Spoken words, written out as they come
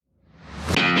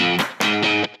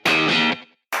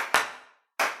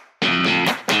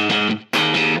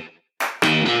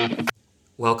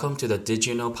Welcome to the Did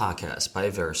You Know podcast by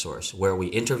Verisource, where we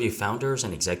interview founders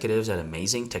and executives at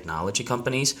amazing technology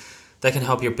companies that can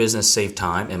help your business save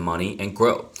time and money and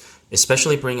grow,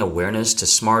 especially bring awareness to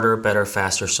smarter, better,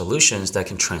 faster solutions that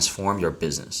can transform your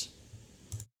business.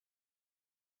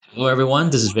 Hello, everyone.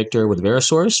 This is Victor with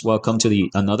Verisource. Welcome to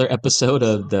another episode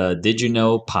of the Did You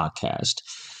Know podcast.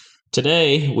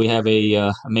 Today, we have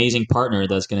a amazing partner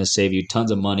that's going to save you tons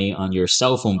of money on your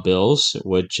cell phone bills,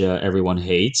 which everyone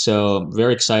hates. So I'm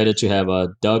very excited to have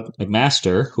Doug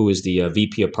McMaster, who is the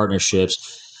VP of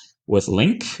Partnerships with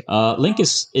Lynk. Lynk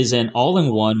is an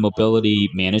all-in-one mobility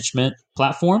management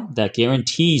platform that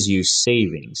guarantees you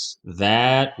savings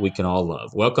that we can all love.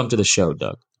 Welcome to the show,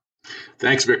 Doug.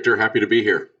 Thanks, Victor. Happy to be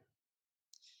here.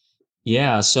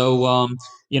 Yeah, so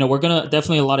we're gonna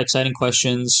definitely a lot of exciting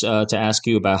questions to ask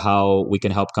you about how we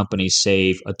can help companies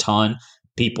save a ton,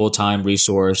 people, time,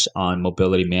 resource on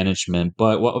mobility management.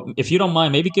 But if you don't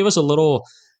mind, maybe give us a little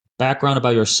background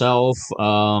about yourself.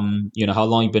 How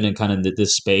long you've been in kind of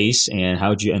this space, and how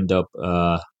did you end up,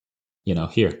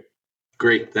 here?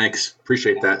 Great, thanks.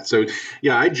 Appreciate that. So,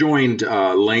 yeah, I joined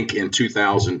Lynk in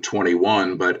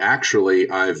 2021, but actually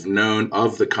I've known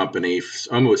of the company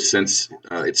almost since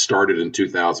it started in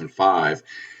 2005.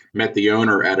 Met the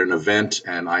owner at an event,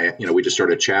 and we just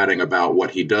started chatting about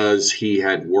what he does. He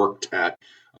had worked at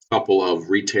a couple of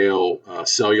retail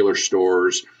cellular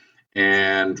stores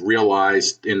and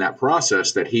realized in that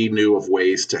process that he knew of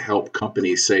ways to help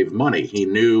companies save money. He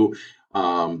knew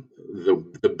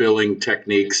the billing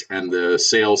techniques and the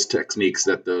sales techniques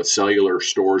that the cellular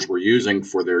stores were using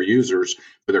for their users,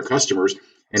 for their customers.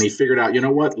 And he figured out, you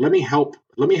know what, let me help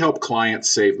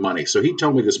clients save money. So he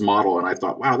told me this model, and I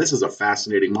thought, wow, this is a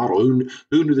fascinating model.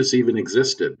 Who knew this even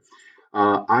existed?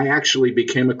 I actually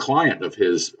became a client of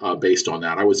his based on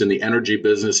that. I was in the energy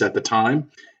business at the time,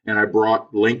 and I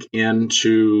brought Lynk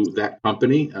into that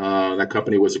company. That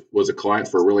company was a client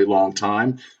for a really long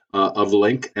time of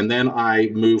Lynk. And then I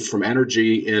moved from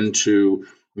energy into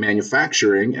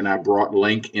manufacturing, and I brought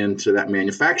Lynk into that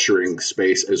manufacturing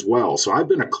space as well. So I've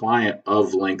been a client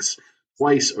of Lynk's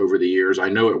twice over the years. I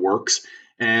know it works.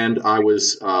 And I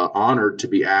was honored to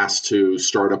be asked to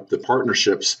start up the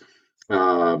partnerships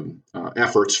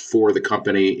efforts for the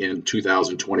company in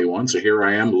 2021. So here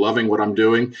I am, loving what I'm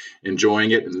doing,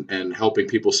 enjoying it, and helping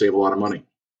people save a lot of money.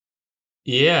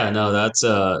 Yeah, no, that's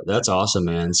awesome,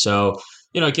 man. So,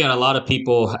 again, a lot of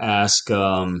people ask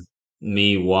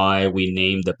me why we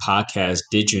named the podcast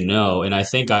Did You Know? And I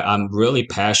think I'm really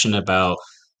passionate about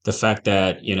the fact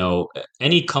that,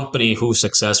 any company who's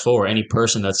successful or any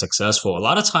person that's successful, a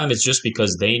lot of time it's just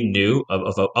because they knew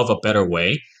of a better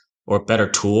way or better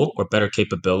tool or better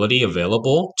capability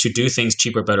available to do things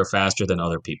cheaper, better, faster than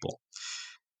other people.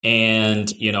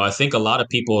 And, I think a lot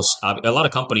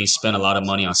of companies spend a lot of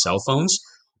money on cell phones,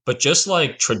 but just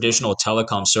like traditional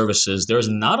telecom services, there's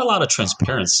not a lot of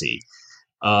transparency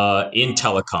in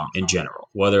telecom in general,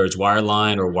 whether it's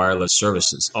wireline or wireless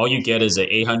services. All you get is an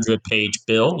 800-page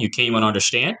bill you can't even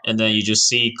understand, and then you just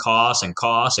see costs and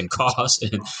costs and costs,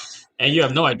 and you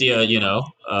have no idea,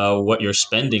 what you're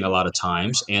spending a lot of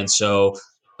times. And so,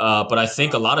 but I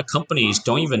think a lot of companies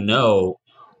don't even know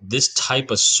this type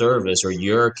of service or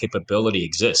your capability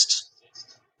exists.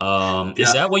 Is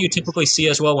Yeah, that what you typically see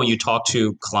as well when you talk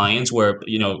to clients where,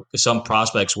 some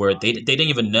prospects where they didn't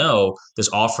even know this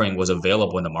offering was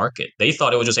available in the market? They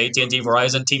thought it was just AT&T,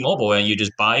 Verizon, T-Mobile, and you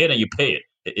just buy it and you pay it.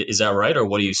 Is that right? Or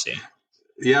what do you see?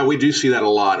 Yeah, we do see that a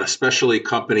lot, especially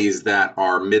companies that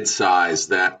are mid-sized,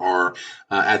 that are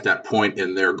at that point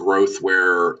in their growth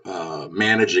where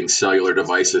managing cellular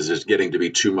devices is getting to be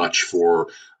too much for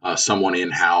someone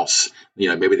in-house.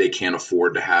 Maybe they can't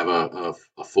afford to have a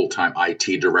full-time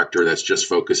IT director that's just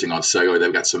focusing on cellular.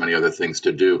 They've got so many other things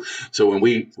to do. So when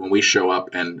we show up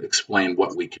and explain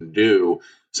what we can do,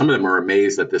 some of them are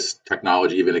amazed that this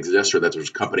technology even exists or that there's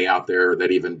a company out there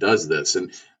that even does this.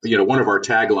 And one of our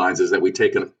taglines is that we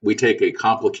take a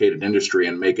complicated industry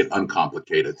and make it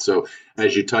uncomplicated. So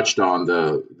as you touched on,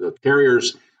 the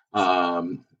carriers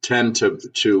tend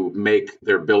to make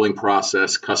their billing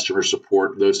process, customer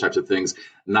support, those types of things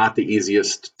not the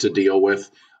easiest to deal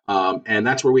with. And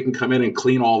that's where we can come in and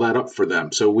clean all that up for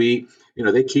them. So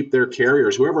they keep their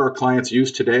carriers. Whoever our clients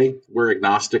use today, we're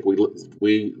agnostic.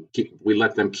 We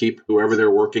let them keep whoever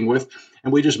they're working with,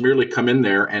 and we just merely come in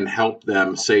there and help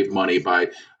them save money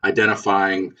by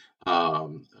identifying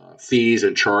fees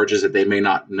and charges that they may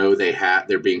not know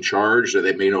they're being charged or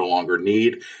they may no longer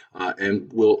need,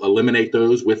 and we'll eliminate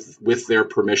those with their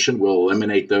permission. We'll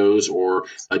eliminate those or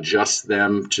adjust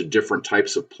them to different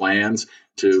types of plans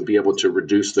to be able to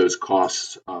reduce those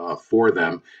costs for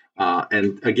them.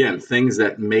 And again, things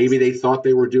that maybe they thought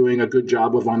they were doing a good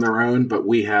job of on their own, but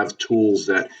we have tools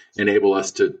that enable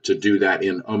us to do that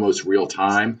in almost real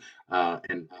time,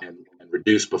 and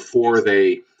reduce before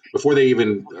they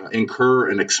even incur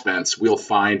an expense. We'll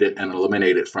find it and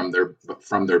eliminate it from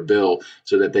their bill,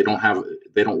 so that they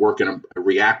don't work in a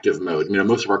reactive mode.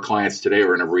 Most of our clients today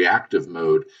are in a reactive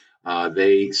mode.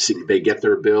 They get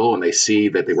their bill and they see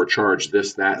that they were charged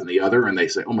this, that, and the other, and they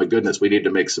say, "Oh my goodness, we need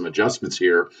to make some adjustments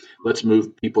here. Let's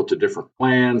move people to different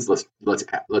plans. Let's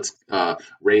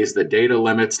raise the data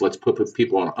limits. Let's put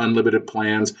people on unlimited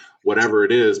plans, whatever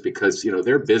it is, because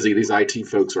they're busy. These IT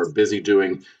folks are busy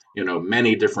doing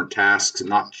many different tasks,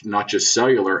 not just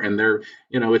cellular, and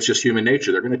it's just human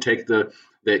nature. They're going to take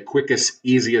the quickest,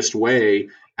 easiest way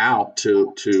out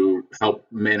to help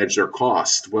manage their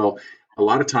costs. Well, a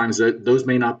lot of times those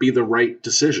may not be the right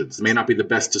decisions, may not be the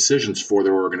best decisions for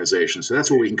their organization. So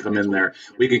that's where we can come in there.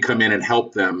 We can come in and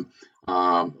help them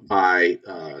by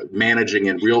managing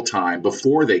in real time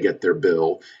before they get their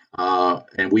bill,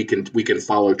 and we can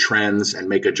follow trends and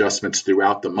make adjustments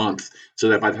throughout the month, so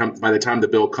that by the time the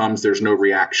bill comes, there's no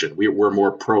reaction. We're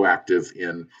more proactive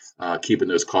in keeping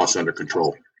those costs under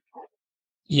control.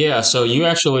 Yeah, so you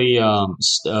actually,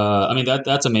 I mean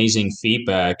that's amazing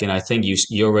feedback, and I think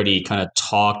you already kind of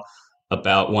talked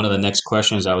about one of the next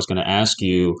questions I was going to ask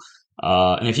you,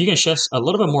 and if you can shed a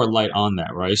little bit more light on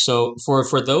that, right? So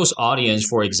for those audience,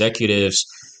 for executives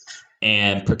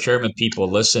and procurement people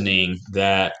listening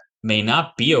that may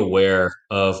not be aware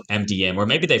of MDM, or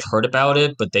maybe they've heard about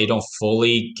it, but they don't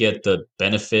fully get the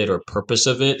benefit or purpose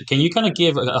of it, can you kind of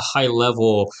give a high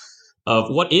level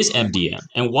of what is MDM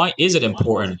and why is it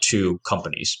important to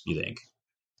companies, you think?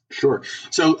 Sure.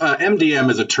 So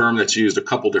MDM is a term that's used a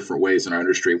couple different ways in our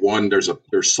industry. One, there's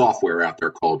software out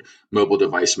there called mobile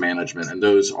device management, and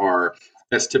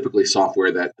that's typically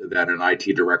software that an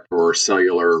IT director or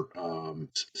cellular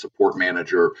support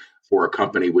manager for a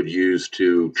company would use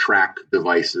to track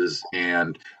devices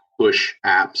and push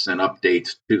apps and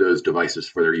updates to those devices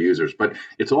for their users. But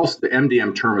it's also, the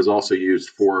MDM term is also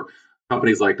used for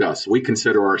companies like us. We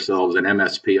consider ourselves an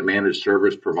MSP, a managed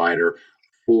service provider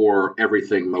for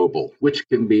everything mobile, which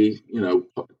can be,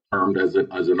 termed as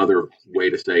another way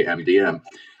to say MDM.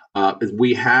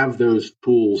 We have those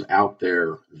tools out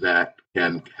there that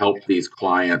can help these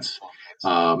clients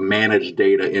manage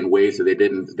data in ways that they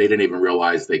didn't even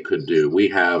realize they could do. We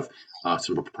have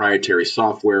some proprietary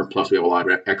software, plus we have a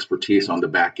lot of expertise on the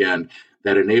back end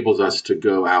that enables us to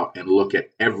go out and look at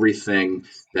everything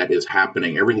that is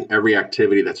happening, every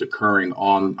activity that's occurring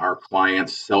on our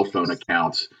clients' cell phone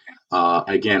accounts,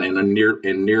 again in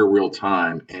near real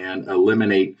time, and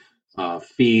eliminate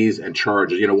fees and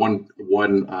charges.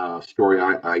 One story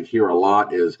I hear a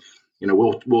lot is,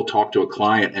 we'll talk to a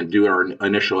client and do our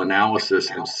initial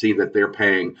analysis and see that they're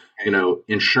paying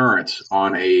insurance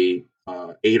on a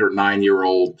 8 or 9 year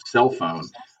old cell phone.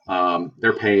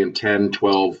 They're paying 10,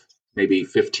 12, maybe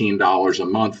 $15 a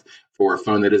month for a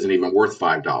phone that isn't even worth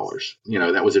 $5.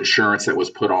 That was insurance that was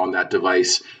put on that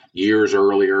device years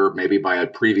earlier, maybe by a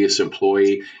previous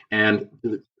employee. And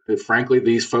frankly,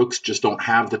 these folks just don't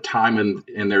have the time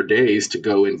in their days to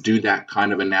go and do that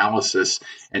kind of analysis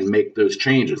and make those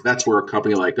changes. That's where a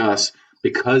company like us,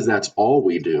 because that's all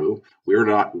we do, we're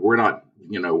not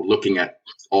looking at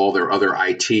all their other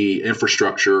IT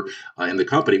infrastructure in the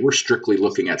company. We're strictly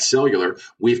looking at cellular.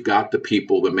 We've got the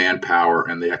people, the manpower,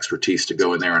 and the expertise to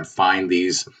go in there and find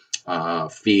these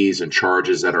fees and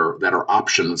charges that are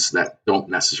options that don't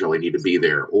necessarily need to be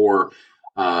there, or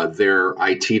their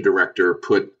IT director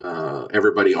put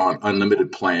everybody on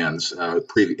unlimited plans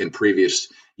in previous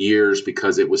years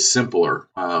because it was simpler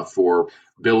for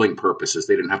billing purposes.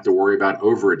 They didn't have to worry about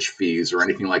overage fees or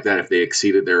anything like that if they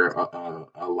exceeded their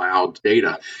allowed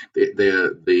data.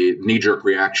 The knee-jerk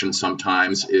reaction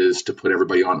sometimes is to put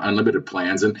everybody on unlimited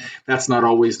plans, and that's not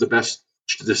always the best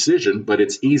decision, but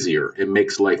it's easier. It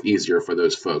makes life easier for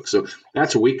those folks. So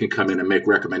that's where we can come in and make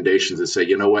recommendations and say,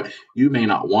 you know what, you may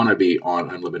not want to be on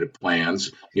unlimited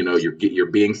plans. You're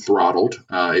being throttled.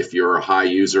 If you're a high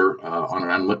user on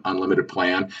an unlimited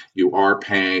plan, you're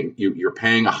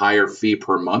paying a higher fee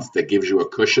per month that gives you a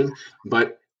cushion,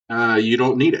 but you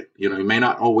don't need it. You may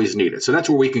not always need it. So that's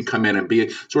where we can come in and be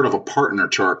sort of a partner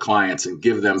to our clients and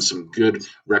give them some good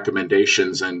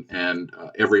recommendations and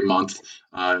every month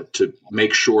to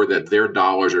make sure that their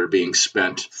dollars are being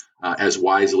spent as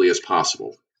wisely as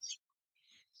possible.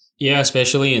 Yeah,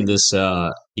 especially in this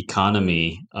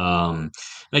economy.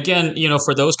 Again,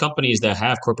 for those companies that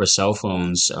have corporate cell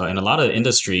phones in a lot of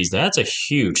industries, that's a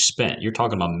huge spend. You're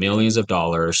talking about millions of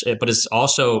dollars, but it's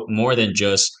also more than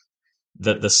just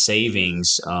the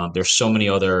savings. There's so many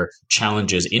other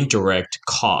challenges, indirect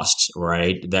costs,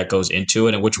 right, that goes into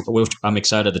it, and which I'm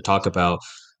excited to talk about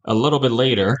a little bit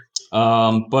later.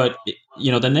 But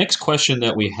the next question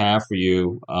that we have for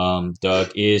you,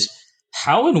 Doug, is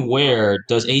how and where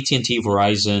does AT&T,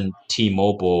 Verizon,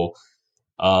 T-Mobile,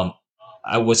 um,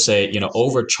 I would say,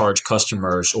 overcharge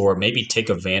customers or maybe take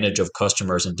advantage of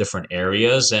customers in different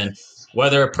areas, and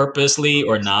whether purposely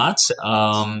or not,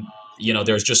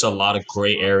 there's just a lot of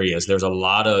gray areas. There's a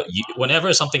lot of,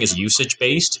 whenever something is usage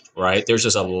based, right? There's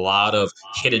just a lot of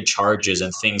hidden charges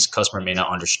and things customer may not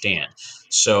understand.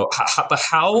 So, but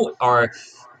how are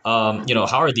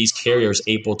these carriers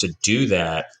able to do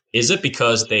that? Is it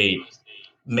because they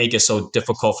make it so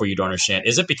difficult for you to understand?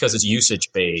 Is it because it's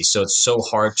usage based, so it's so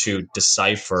hard to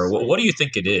decipher? What do you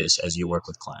think it is as you work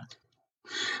with clients?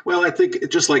 Well, I think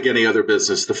just like any other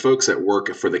business, the folks that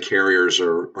work for the carriers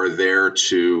are there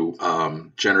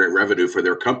to generate revenue for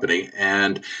their company.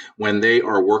 And when they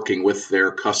are working with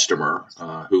their customer,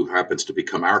 who happens to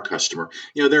become our customer,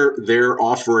 they're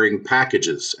offering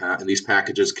packages, and these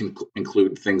packages can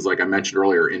include things like I mentioned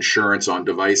earlier, insurance on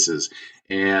devices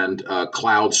and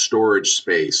cloud storage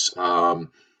space.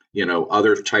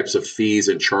 Other types of fees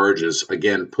and charges.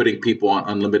 Again, putting people on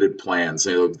unlimited plans.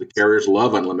 The carriers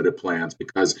love unlimited plans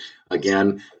because,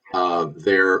 again,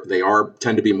 they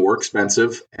tend to be more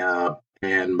expensive,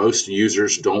 and most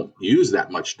users don't use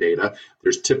that much data.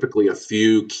 There's typically a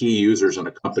few key users in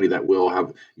a company that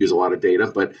will use a lot of data,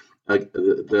 but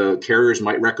the carriers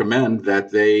might recommend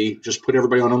that they just put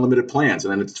everybody on unlimited plans,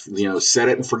 and then it's set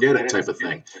it and forget it type of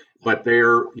thing. But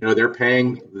they're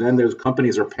paying. Then those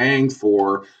companies are paying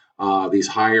for these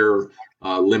higher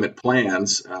limit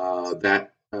plans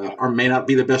that may not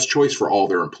be the best choice for all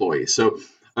their employees. So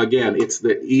again, it's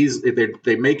the easy.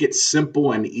 They make it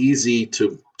simple and easy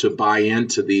to buy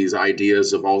into these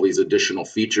ideas of all these additional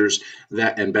features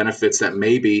and benefits that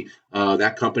maybe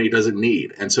that company doesn't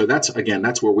need. And so that's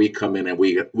where we come in, and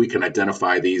we can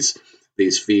identify these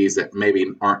fees that maybe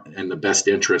aren't in the best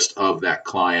interest of that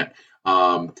client.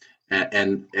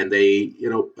 And they,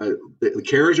 the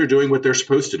carriers are doing what they're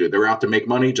supposed to do. They're out to make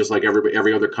money, just like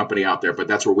every other company out there. But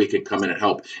that's where we can come in and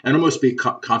help, and almost be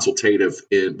consultative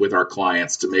with our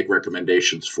clients to make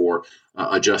recommendations for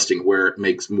adjusting where it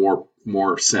makes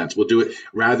more sense. We'll do it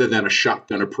rather than a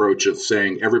shotgun approach of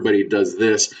saying everybody does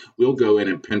this. We'll go in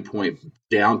and pinpoint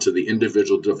down to the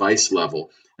individual device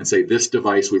level and say this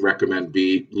device we recommend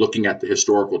be looking at the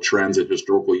historical trends and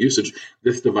historical usage.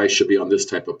 This device should be on this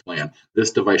type of plan.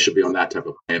 This device should be on that type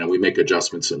of plan, and we make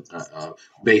adjustments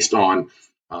based on.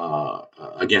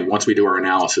 Again, once we do our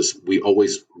analysis, we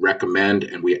always recommend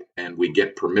and we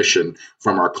get permission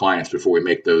from our clients before we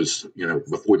make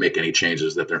any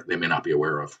changes that they may not be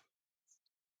aware of.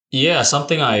 Yeah,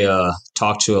 something I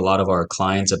talk to a lot of our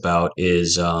clients about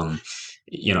is,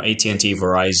 AT&T,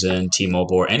 Verizon,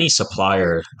 T-Mobile, or any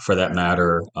supplier for that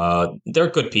matter. They're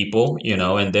good people,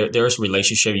 and there's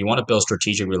relationship. You want to build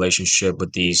strategic relationship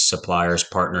with these suppliers,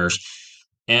 partners.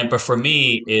 But for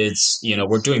me, it's,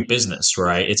 we're doing business,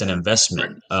 right? It's an Right.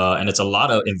 investment, and it's a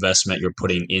lot of investment you're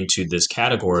putting into this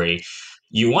category.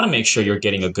 You want to make sure you're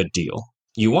getting a good deal.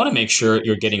 You want to make sure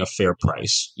you're getting a fair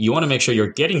price. You want to make sure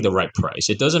you're getting the right price.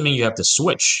 It doesn't mean you have to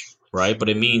switch, right? But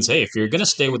it means, hey, if you're going to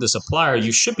stay with the supplier,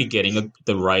 you should be getting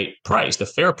the right price, the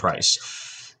fair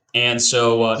price. And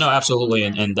so, no, absolutely,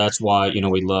 and that's why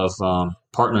we love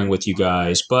partnering with you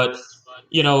guys. But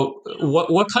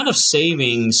what kind of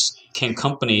savings can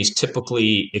companies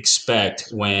typically expect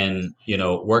when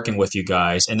working with you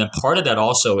guys? And then part of that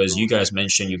also is you guys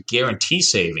mentioned you guarantee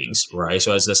savings, right?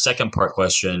 So as the second part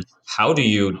question, how can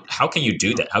you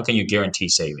do that? How can you guarantee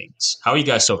savings? How are you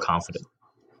guys so confident?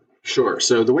 Sure.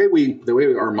 So the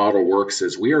way our model works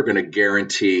is we are going to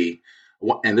guarantee,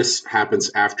 and this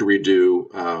happens after we do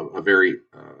a very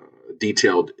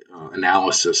detailed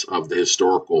analysis of the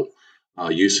historical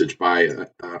usage by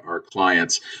our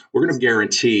clients. We're going to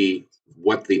guarantee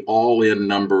what the all-in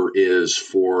number is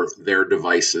for their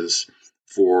devices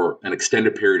for an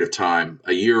extended period of time,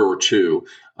 a year or two.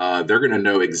 They're going to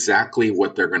know exactly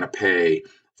what they're going to pay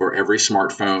for every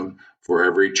smartphone, for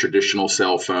every traditional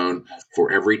cell phone,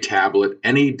 for every tablet,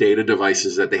 any data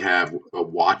devices that they have,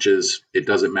 watches, it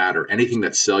doesn't matter, anything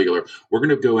that's cellular. We're going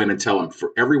to go in and tell them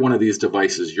for every one of these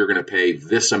devices, you're going to pay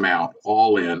this amount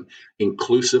all in,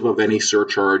 inclusive of any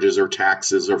surcharges or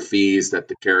taxes or fees that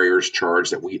the carriers charge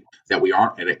that we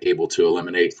aren't able to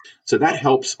eliminate. So that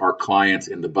helps our clients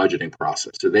in the budgeting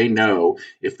process. So they know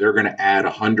if they're going to add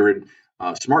 100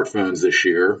 smartphones this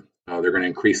year, they're going to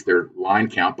increase their line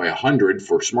count by 100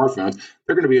 for smartphones.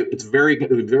 They're going to be going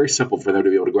to be very simple for them to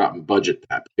be able to go out and budget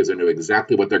that because they know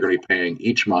exactly what they're going to be paying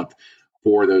each month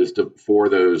for those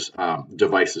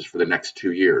devices for the next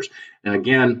 2 years. And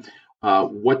again,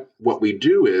 what we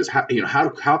do is how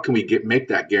can we make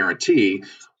that guarantee?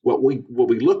 What we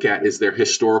look at is their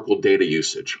historical data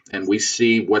usage, and we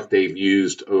see what they've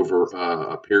used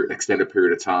over extended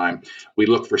period of time. We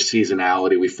look for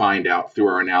seasonality. We find out through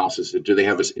our analysis that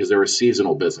is there a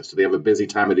seasonal business? Do they have a busy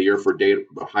time of the year for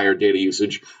higher data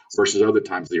usage versus other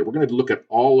times of the year? We're going to look at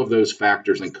all of those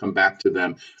factors and come back to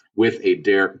them with a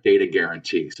data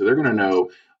guarantee. So they're going to know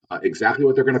exactly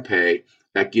what they're going to pay.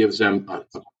 That gives them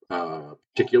a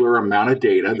particular amount of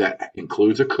data that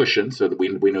includes a cushion so that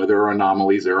we know there are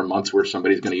anomalies. There are months where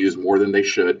somebody's going to use more than they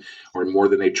should or more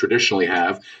than they traditionally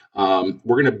have. We're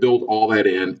going to build all that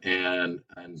in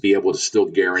and be able to still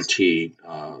guarantee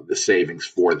the savings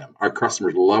for them. Our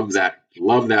customers love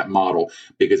that model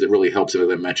because it really helps, as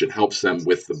I mentioned, helps them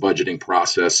with the budgeting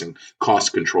process and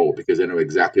cost control because they know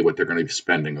exactly what they're going to be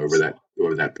spending over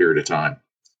that period of time.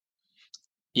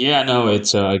 Yeah, no,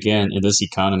 it's again in this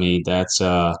economy that's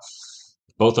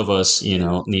both of us,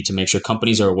 need to make sure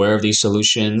companies are aware of these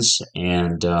solutions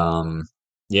and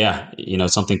yeah,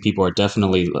 something people are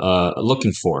definitely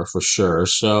looking for sure.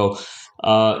 So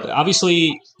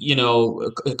obviously,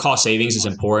 cost savings is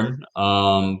important,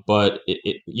 but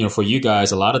for you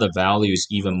guys, a lot of the value is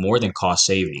even more than cost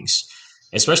savings.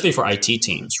 Especially for IT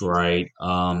teams, right?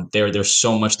 There's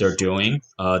so much they're doing.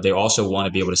 They also want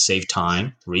to be able to save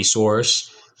time,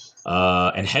 resource,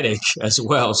 and headache as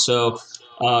well. So,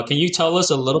 can you tell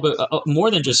us a little bit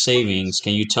more than just savings?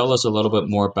 Can you tell us a little bit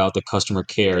more about the customer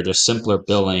care, the simpler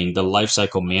billing, the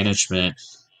lifecycle management,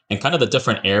 and kind of the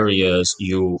different areas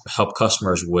you help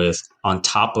customers with on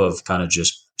top of kind of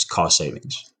just cost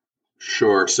savings?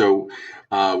 Sure. So,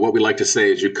 what we like to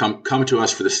say is you come to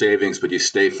us for the savings, but you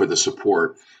stay for the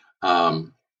support.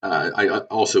 I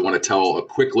also want to tell a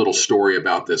quick little story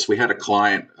about this. We had a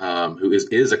client who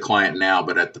is a client now,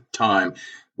 but at the time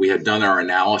we had done our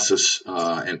analysis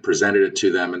and presented it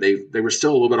to them, and they were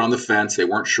still a little bit on the fence. They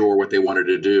weren't sure what they wanted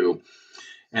to do.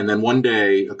 And then one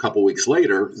day, a couple weeks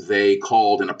later, they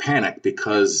called in a panic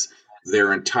because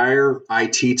their entire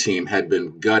IT team had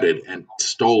been gutted and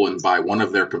stolen by one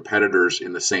of their competitors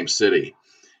in the same city.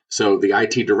 So the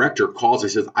IT director calls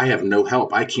and says, I have no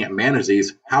help. I can't manage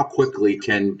these. How quickly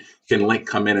can Link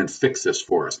come in and fix this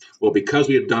for us? Well, because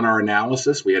we had done our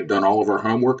analysis, we had done all of our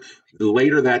homework.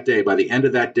 Later that day, by the end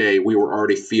of that day, we were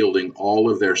already fielding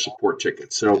all of their support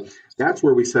tickets. So that's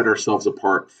where we set ourselves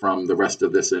apart from the rest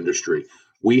of this industry.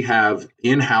 We have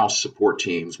in-house support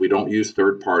teams. We don't use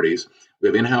third parties. We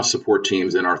have in-house support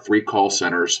teams in our 3 call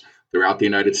centers throughout the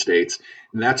United States,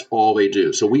 and that's all they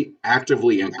do. So we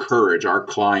actively encourage our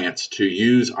clients to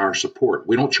use our support.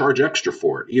 We don't charge extra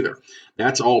for it either.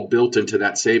 That's all built into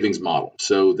that savings model.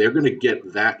 So they're going to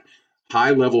get that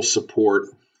high-level support,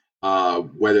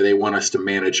 whether they want us to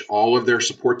manage all of their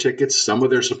support tickets, some of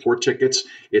their support tickets,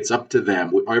 it's up to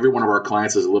them. Every one of our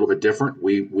clients is a little bit different.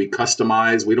 We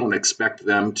customize. We don't expect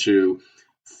them to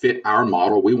fit our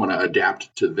model. We want to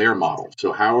adapt to their model.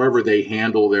 So however they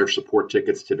handle their support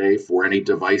tickets today for any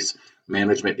device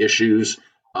management issues,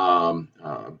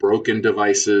 broken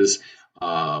devices,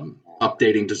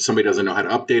 updating to somebody doesn't know how to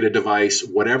update a device,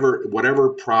 whatever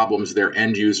problems their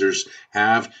end users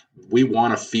have, we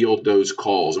want to field those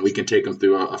calls, and we can take them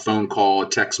through a phone call, a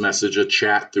text message, a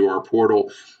chat through our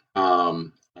portal,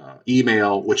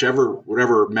 email,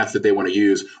 whatever method they want to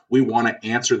use. We want to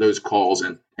answer those calls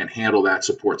and handle that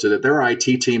support so that their IT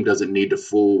team doesn't need to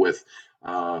fool with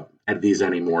these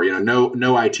anymore.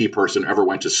 No IT person ever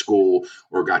went to school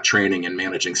or got training in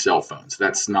managing cell phones.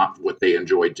 That's not what they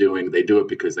enjoy doing. They do it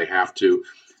because they have to.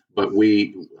 But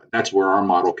that's where our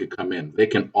model could come in. They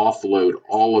can offload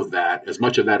all of that, as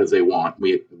much of that as they want.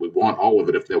 We want all of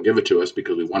it if they'll give it to us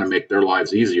because we want to make their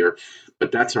lives easier.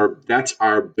 But that's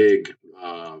our big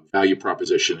value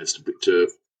proposition, is to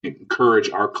encourage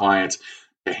our clients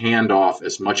to hand off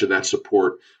as much of that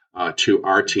support to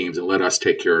our teams and let us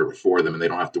take care of it for them, and they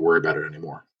don't have to worry about it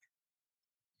anymore.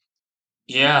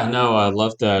 Yeah, no, I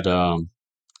love that.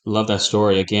 Love that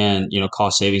story. Again,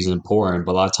 cost savings is important,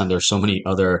 but a lot of times there's so many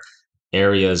other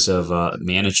areas of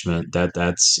management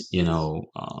that's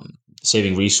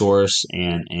saving resource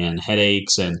and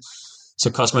headaches, and so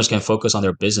customers can focus on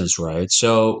their business, right?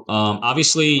 So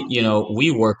obviously,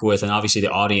 we work with, and obviously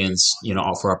the audience,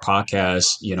 for our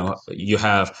podcast, you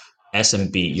have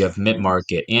SMB, you have mid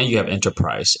market, and you have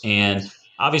enterprise, and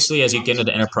obviously, as you get into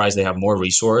the enterprise, they have more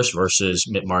resource versus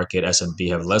mid market. SMB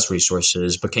have less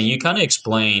resources. But can you kind of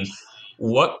explain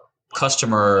what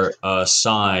customer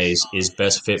size is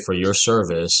best fit for your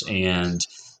service, and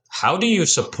how do you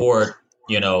support,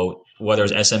 whether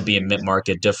it's SMB and mid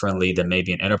market differently than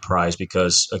maybe an enterprise?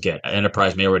 Because again, an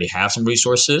enterprise may already have some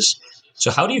resources.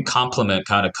 So how do you complement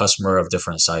kind of customer of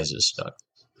different sizes, Doug?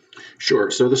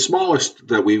 Sure. So the smallest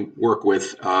that we work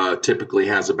with typically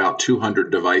has about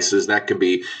 200 devices. That can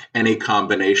be any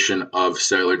combination of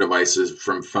cellular devices,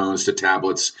 from phones to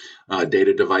tablets,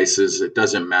 data devices. It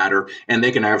doesn't matter, and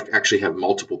they can actually have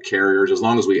multiple carriers. As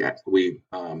long as we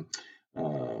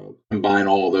combine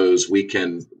all of those, we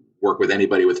can work with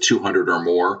anybody with 200 or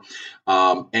more.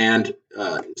 And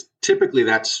typically,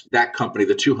 that's that company,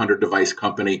 the 200 device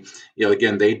company.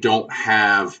 Again, they don't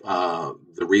have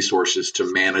the resources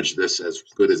to manage this as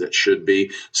good as it should be.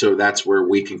 So that's where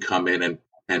we can come in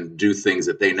and do things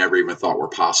that they never even thought were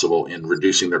possible in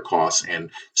reducing their costs and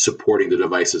supporting the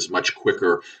devices much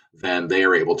quicker than they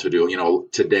are able to do.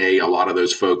 Today, a lot of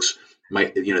those folks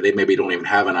they maybe don't even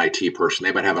have an IT person.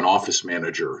 They might have an office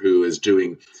manager who is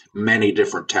doing many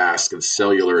different tasks, and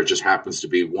cellular, it just happens to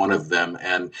be one of them.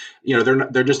 And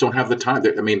they just don't have the time.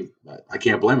 I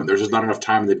can't blame them. There's just not enough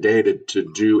time in the day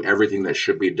to do everything that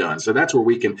should be done. So that's where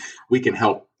we can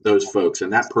help those folks,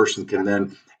 and that person can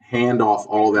then hand off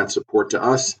all that support to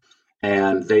us,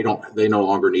 and they no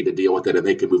longer need to deal with it, and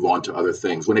they can move on to other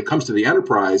things. When it comes to the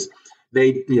enterprise,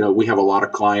 we have a lot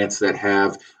of clients that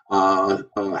have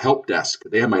a help desk.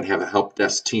 They might have a help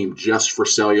desk team just for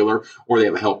cellular, or they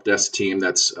have a help desk team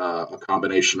that's a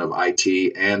combination of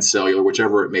IT and cellular,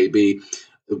 whichever it may be.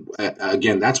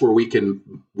 Again, that's where we can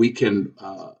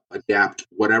adapt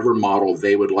whatever model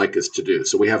they would like us to do.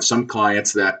 So we have some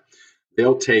clients that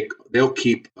they'll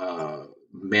keep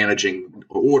managing,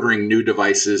 ordering new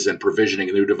devices and provisioning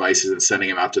new devices and sending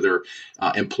them out to their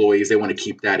employees. They want to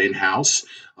keep that in-house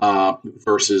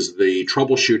versus the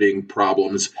troubleshooting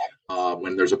problems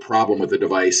when there's a problem with the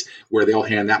device, where they'll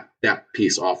hand that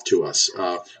piece off to us.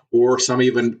 Or some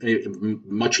even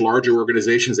much larger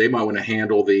organizations, they might want to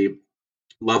handle the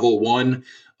level one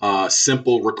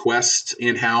simple requests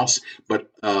in-house, but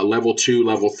level two,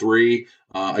 level three,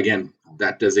 again,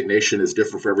 that designation is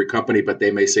different for every company, but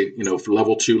they may say, for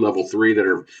level two, level three that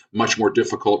are much more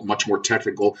difficult, much more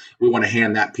technical, we want to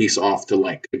hand that piece off to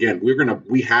Link. Again,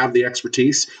 we have the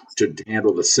expertise to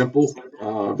handle the simple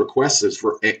requests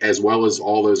as well as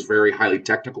all those very highly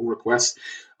technical requests.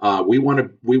 We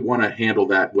want to handle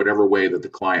that whatever way that the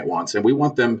client wants, and we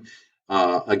want them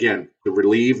again, to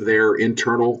relieve their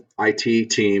internal IT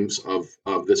teams of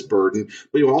this burden.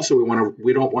 But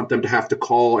we don't want them to have to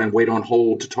call and wait on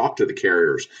hold to talk to the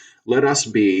carriers. Let us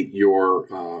be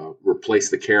your replace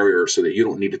the carrier, so that you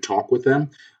don't need to talk with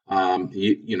them.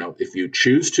 If you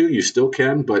choose to, you still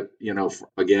can. But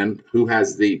again, who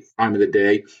has the time of the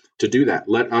day to do that?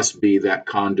 Let us be that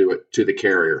conduit to the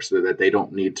carrier, so that they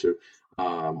don't need to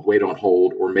wait on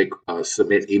hold or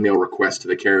submit email requests to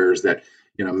the carriers that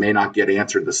may not get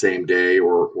answered the same day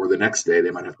or the next day. They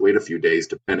might have to wait a few days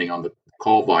depending on the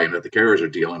call volume that the carriers are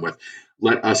dealing with.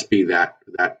 Let us be that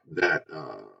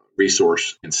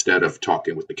resource instead of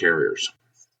talking with the carriers.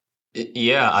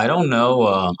 Yeah, I don't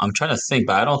know. I'm trying to think,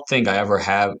 but I don't think I ever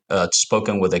have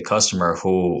spoken with a customer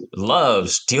who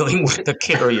loves dealing with the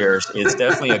carriers. It's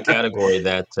definitely a category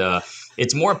that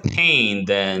it's more pain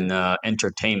than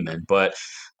entertainment. But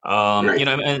Right.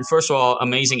 and first of all,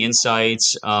 amazing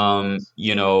insights. I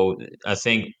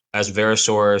think as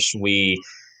Verisource, we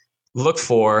look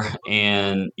for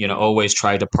and always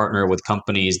try to partner with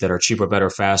companies that are cheaper, better,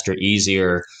 faster,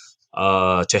 easier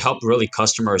to help really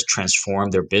customers transform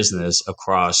their business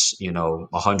across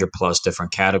 100 plus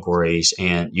different categories.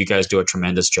 And you guys do a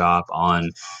tremendous job on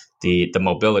the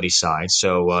mobility side.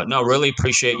 So no, really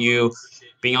appreciate you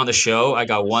being on the show. I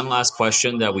got one last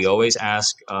question that we always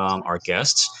ask our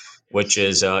guests, which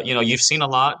is, you've seen a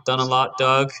lot, done a lot,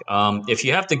 Doug. If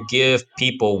you have to give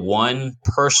people one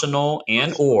personal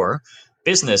and or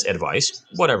business advice,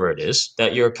 whatever it is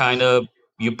that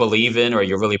you believe in or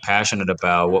you're really passionate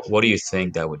about, what do you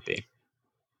think that would be?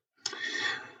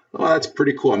 Well, that's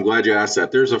pretty cool. I'm glad you asked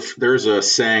that. There's a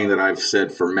saying that I've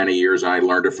said for many years. I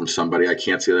learned it from somebody. I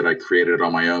can't say that I created it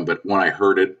on my own, but when I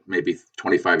heard it maybe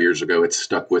 25 years ago, it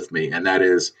stuck with me. And that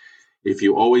is, if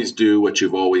you always do what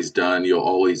you've always done, you'll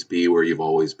always be where you've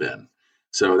always been.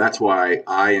 So that's why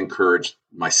I encourage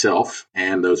myself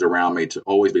and those around me to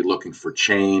always be looking for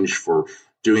change, for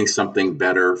doing something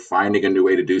better, finding a new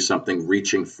way to do something,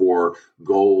 reaching for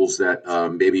goals that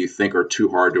maybe you think are too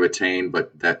hard to attain,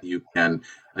 but that you can,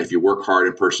 if you work hard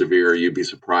and persevere, you'd be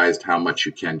surprised how much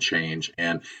you can change.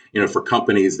 And, for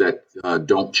companies that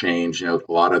don't change, a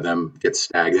lot of them get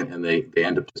stagnant and they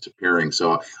end up disappearing.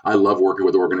 So I love working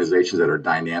with organizations that are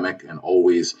dynamic and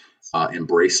always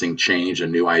embracing change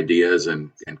and new ideas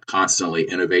and constantly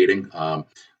innovating.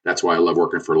 That's why I love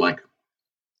working for Link.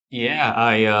 Yeah,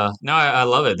 I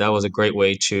love it. That was a great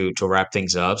way to wrap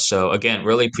things up. So again,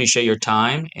 really appreciate your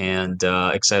time and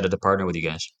excited to partner with you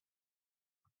guys.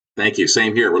 Thank you.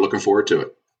 Same here. We're looking forward to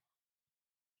it.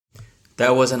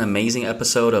 That was an amazing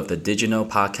episode of the Did You Know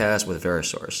podcast with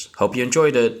Verisource. Hope you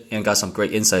enjoyed it and got some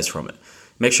great insights from it.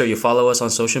 Make sure you follow us on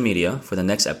social media for the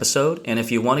next episode. And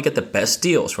if you want to get the best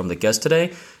deals from the guest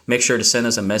today, make sure to send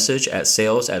us a message at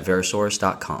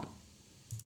sales@verisource.com.